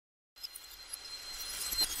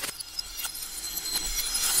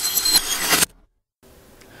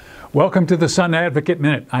Welcome to the Sun Advocate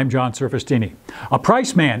Minute. I'm John Surfestini. A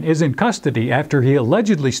Price man is in custody after he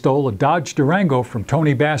allegedly stole a Dodge Durango from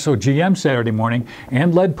Tony Basso GM Saturday morning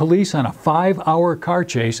and led police on a 5-hour car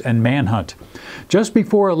chase and manhunt. Just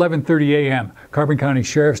before 11:30 a.m., Carbon County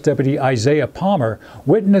Sheriff's Deputy Isaiah Palmer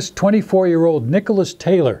witnessed 24-year-old Nicholas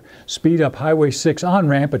Taylor speed up Highway 6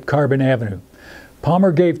 on-ramp at Carbon Avenue.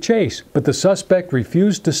 Palmer gave chase, but the suspect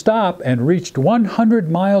refused to stop and reached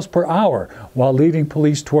 100 miles per hour while leading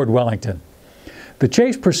police toward Wellington. The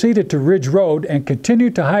chase proceeded to Ridge Road and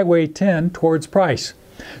continued to Highway 10 towards Price.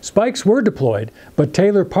 Spikes were deployed, but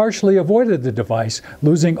Taylor partially avoided the device,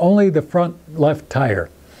 losing only the front left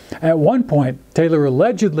tire. At one point, Taylor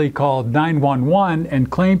allegedly called 911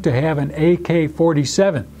 and claimed to have an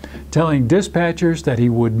AK-47, telling dispatchers that he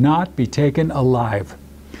would not be taken alive.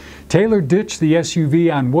 Taylor ditched the SUV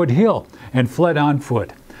on Wood Hill and fled on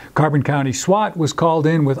foot. Carbon County SWAT was called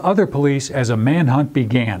in with other police as a manhunt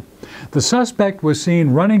began. The suspect was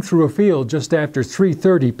seen running through a field just after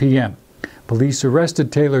 3:30 p.m. Police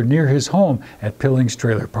arrested Taylor near his home at Pillings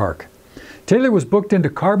Trailer Park. Taylor was booked into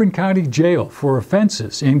Carbon County Jail for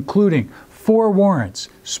offenses including 4 warrants,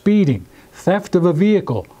 speeding, theft of a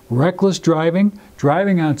vehicle, reckless driving,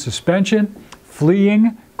 driving on suspension,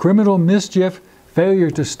 fleeing, criminal mischief,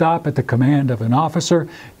 failure to stop at the command of an officer,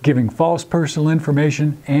 giving false personal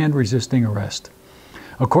information, and resisting arrest.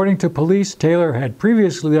 According to police, Taylor had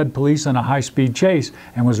previously led police on a high-speed chase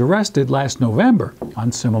and was arrested last November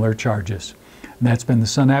on similar charges. And that's been the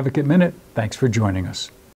Sun Advocate Minute. Thanks for joining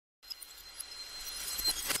us.